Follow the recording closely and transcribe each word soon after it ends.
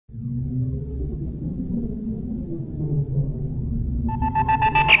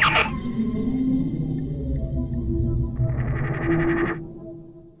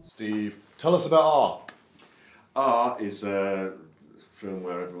Tell us about R. R is a film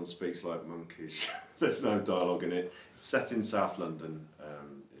where everyone speaks like monkeys. There's no dialogue in it. It's set in South London, in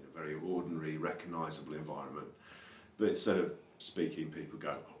a very ordinary, recognisable environment. But instead of speaking, people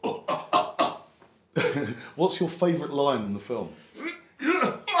go, oh, oh, oh, oh. What's your favourite line in the film?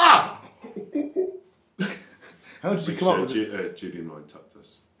 How did you come up with it? Julian Lloyd tucked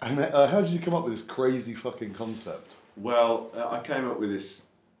us. And how did you come up with this crazy fucking concept? Well, I came up with this.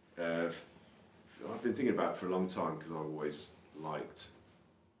 I've been thinking about it for a long time because I've always liked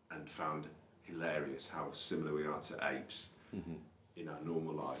and found hilarious how similar we are to apes in our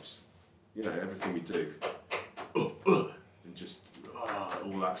normal lives. You know, everything we do, and just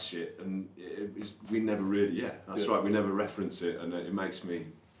all that shit, and we never really, that's right, we never reference it, and it makes me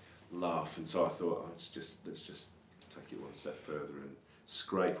laugh. And so I thought, let's just take it one step further and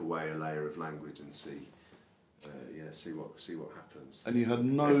scrape away a layer of language and see what happens. And you had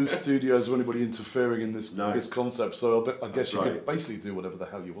no studios or anybody interfering in this concept, so I guess you could basically do whatever the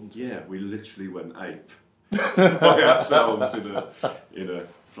hell you wanted. Yeah, we literally went ape by ourselves in a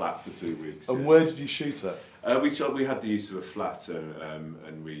flat for 2 weeks. And where did you shoot at? We had the use of a flat,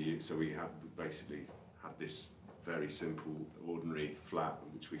 and we basically had this very simple, ordinary flat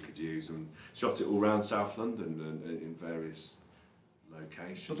which we could use, and shot it all around South London and in various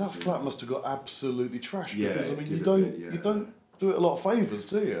locations. But that flat must have got absolutely trashed, Yeah, because I mean it you did don't you don't do it a lot of favours,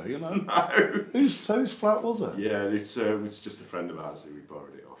 do you? You know. No. Whose flat was it? Yeah, it's just a friend of ours who we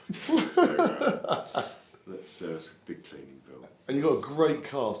borrowed it off. So, that's a big cleaning bill. And you got a great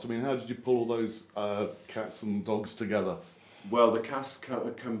cast. I mean, how did you pull all those cats and dogs together? Well, the cast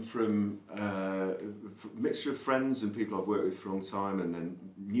come from a mixture of friends and people I've worked with for a long time, and then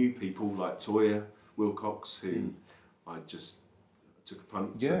new people like Toya Wilcox, who I just took a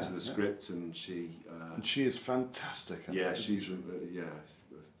punt, sent to the script, and she is fantastic. Yeah, she's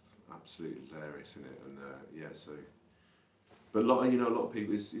absolutely hilarious in it, and so. But a lot of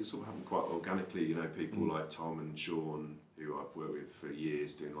people, it sort of happened quite organically. You know, people like Tom and Sean, who I've worked with for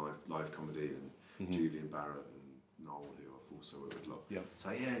years doing live comedy, and Julian Barrett and Noel, who I've also worked with a lot. Yeah. So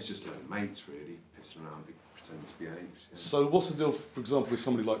it's just like mates really, pissing around, pretending to be apes. Yeah. So what's the deal, for example, with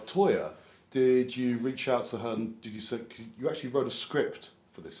somebody like Toya? Did you reach out to her and did you say, cause you actually wrote a script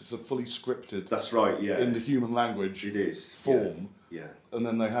for this? It's a fully scripted. That's right. Yeah. In the human language. It is. Form. Yeah. And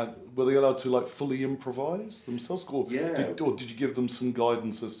then were they allowed to like fully improvise themselves, or did you give them some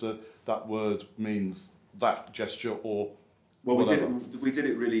guidance as to that word means that gesture or? Well, we did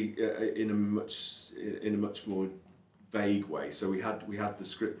it really in a much more vague way. So we had the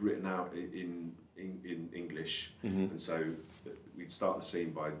script written out in English, and so we'd start the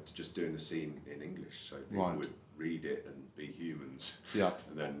scene by just doing the scene in English, so people would read it and be humans. Yeah.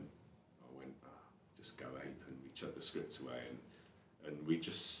 And then I went, just go ape, and we chucked the script away, and we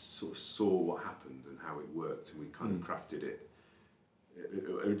just sort of saw what happened and how it worked, and we kind of crafted it.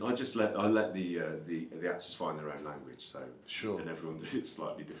 I let the actors find their own language, so and everyone did it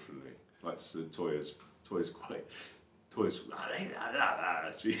slightly differently. Like so Toya's quite. Toya's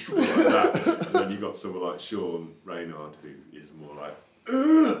she's more like that, and then you got someone like Sean Reynard who is more like.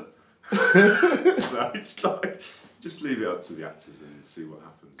 So it's like just leave it up to the actors and see what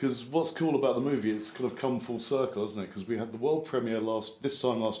happens. Because what's cool about the movie, it's kind of come full circle, isn't it? Because we had the world premiere this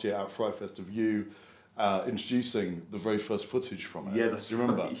time last year at FrightFest of you introducing the very first footage from it. Yeah, that's Do you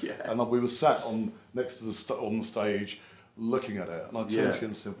remember? Right, yeah. And we were sat next to on the stage looking at it, and I turned to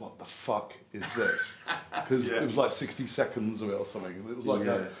him and said, "What the fuck is this?" Because it was like 60 seconds of it or something, and it was like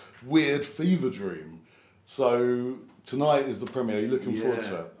a weird fever dream. So tonight is the premiere. Are you looking forward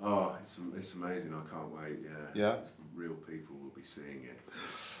to it? Oh, it's amazing. I can't wait. Yeah. Real people will be seeing it.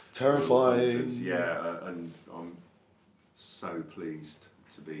 Terrifying. And I'm so pleased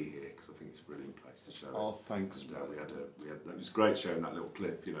to be here because I think it's a brilliant place to show it. Oh, thanks. And, it was great showing that little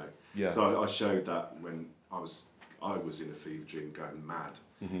clip, you know. Yeah. So I showed that when I was in a fever dream, going mad,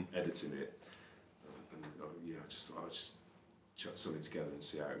 editing it, and I just chuck something together and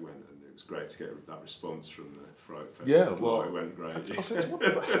see how it went, and it was great to get that response from the FrightFest. Yeah, well, it went great. I said, what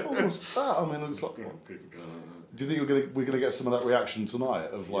the hell was that? I mean, it's like, do you think we're going to get some of that reaction tonight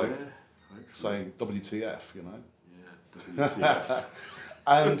of like saying WTF, you know? Yeah, WTF.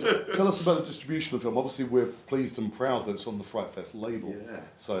 And tell us about the distribution of the film. Obviously, we're pleased and proud that it's on the FrightFest label. Yeah.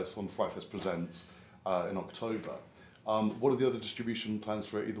 So it's on FrightFest Presents in October. What are the other distribution plans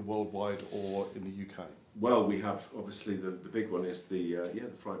for it, either worldwide or in the UK? Well, we have obviously the big one is the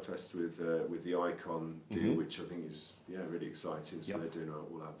FrightFest with the Icon deal, which I think is really exciting. So they're doing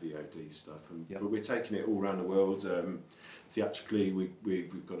all our VOD stuff, but we're taking it all around the world. Theatrically,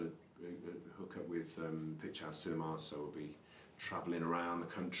 we've got a hook up with Picture House Cinema, so we'll be travelling around the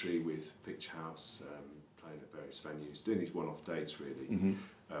country with Picture House, playing at various venues, doing these one-off dates really,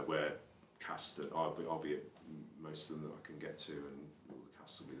 where cast that I'll be at most of them that I can get to, and all the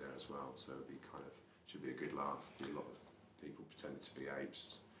cast will be there as well. So it'll be should be a good laugh. Be a lot of people pretending to be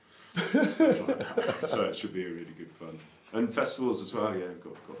apes, stuff like that. So it should be a really good fun. And festivals as well. Yeah, we've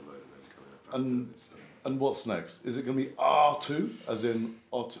got a load of them coming up. And what's next? Is it going to be R2, as in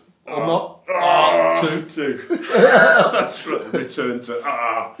R2? Or not? R2. That's right, return to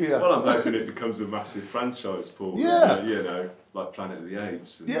R. Yeah. Well, I'm hoping it becomes a massive franchise, Paul. Yeah. You know, like Planet of the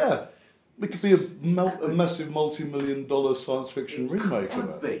Apes. And yeah. It could be a massive multi-million-dollar science fiction remake of it.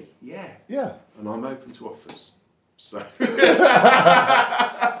 Could be, yeah. Yeah. And I'm open to offers. So.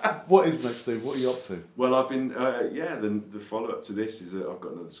 What is next, Steve? What are you up to? Well, I've been, the follow-up to this is that I've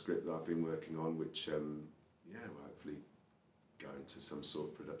got another script that I've been working on, which, we'll hopefully go into some sort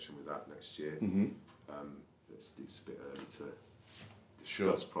of production with that next year. It's a bit early to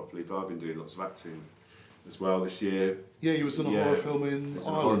discuss properly, but I've been doing lots of acting as well this year. Yeah, you was in a horror film in Ireland. A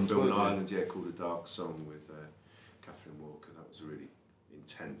horror film in Ireland, called A Dark Song with Catherine Walker. That was a really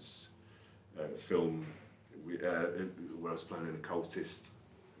intense film where I was playing an occultist.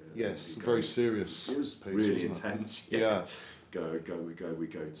 Yes, very serious. It was piece, really intense. Yeah. We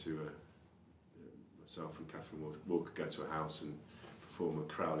go to myself and Catherine Walker go to a house and perform a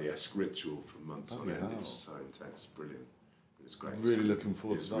Crowley-esque ritual for months on end. It was so intense, brilliant. It was great. Really looking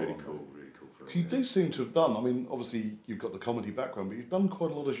forward to that. Really cool. Because you do seem to have done, I mean, obviously you've got the comedy background, but you've done quite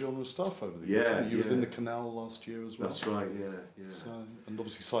a lot of genre stuff over the years. Yeah, You was in The Canal last year as well. That's right, yeah. So, and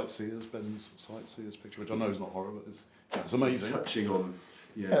obviously Sightseers, Ben's Sightseers picture, which I know is not horror, but it's amazing. Touching on...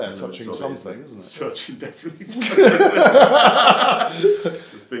 touching something, isn't it? Touching, definitely touching. The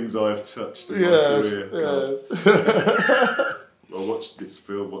things I have touched in my career. Yes. Well, watch this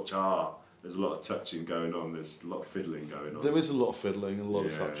film, watch R. There's a lot of touching going on, there's a lot of fiddling going on. There is a lot of fiddling and a lot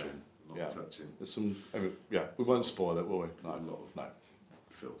of touching. A lot of touching. There's some, we won't spoil it, will we? No, a lot of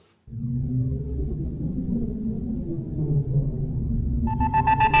filth.